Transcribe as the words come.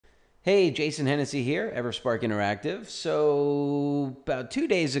Hey, Jason Hennessy here, Everspark Interactive. So, about 2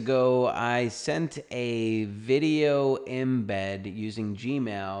 days ago, I sent a video embed using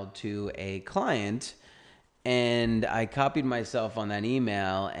Gmail to a client, and I copied myself on that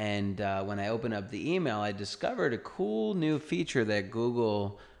email. And when I opened up the email, I discovered a cool new feature that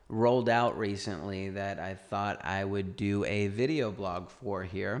Google rolled out recently that I thought I would do a video blog for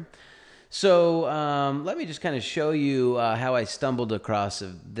here. So let me just kind of show you how I stumbled across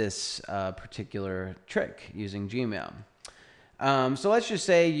this particular trick using Gmail. So let's just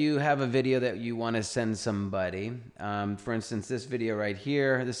say you have a video that you want to send somebody. For instance, this video right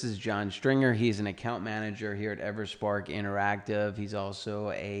here, this is John Stringer. He's an account manager here at Everspark Interactive. He's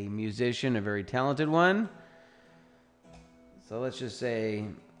also a musician, a very talented one. So let's just say,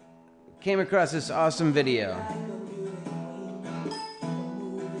 came across this awesome video.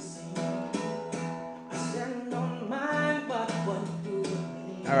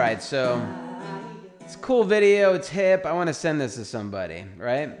 All right, so it's a cool video, it's hip. I want to send this to somebody,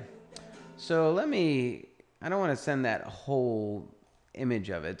 right? So I don't want to send that whole image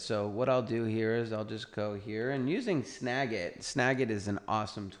of it. So what I'll do here is I'll just go here and using Snagit. Snagit is an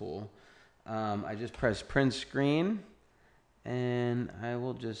awesome tool. I just press print screen and I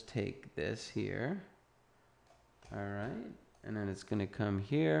will just take this here. All right, and then it's going to come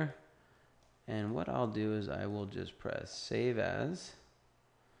here. And what I'll do is I will just press save as.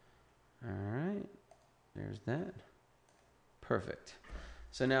 All right, there's that. Perfect.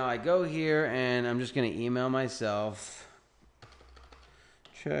 So now I go here and I'm just going to email myself.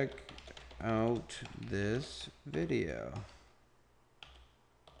 Check out this video.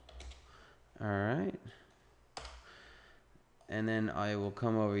 All right. And then I will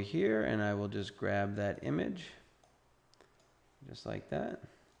come over here and I will just grab that image. Just like that.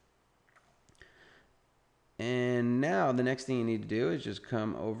 And now the next thing you need to do is just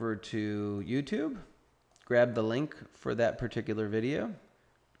come over to YouTube, grab the link for that particular video,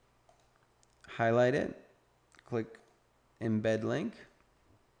 highlight it, click embed link.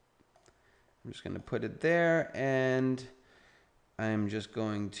 I'm just going to put it there and I'm just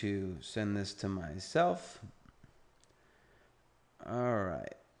going to send this to myself. All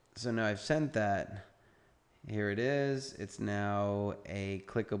right, so now I've sent that. Here it is. It's now a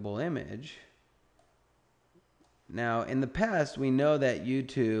clickable image. Now, in the past, we know that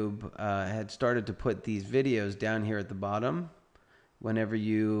YouTube had started to put these videos down here at the bottom whenever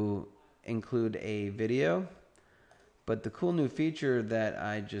you include a video. But the cool new feature that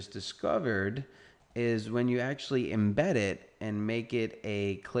I just discovered is when you actually embed it and make it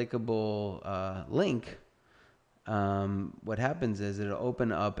a clickable link, what happens is it'll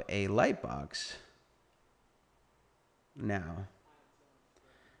open up a Lightbox now,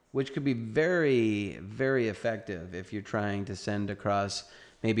 which could be very, very effective if you're trying to send across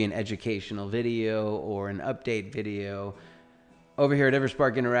maybe an educational video or an update video. Over here at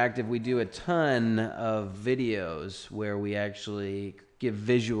Everspark Interactive, we do a ton of videos where we actually give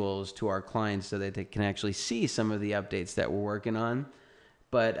visuals to our clients so that they can actually see some of the updates that we're working on.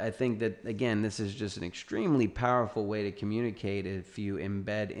 But I think that, again, this is just an extremely powerful way to communicate if you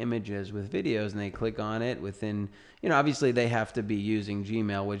embed images with videos and they click on it within, obviously they have to be using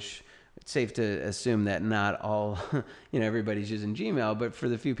Gmail, which it's safe to assume that not all, everybody's using Gmail, but for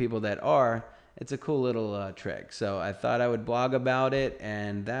the few people that are, it's a cool little trick. So I thought I would blog about it,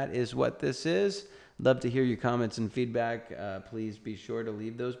 and that is what this is. Love to hear your comments and feedback. Please be sure to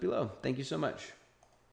leave those below. Thank you so much.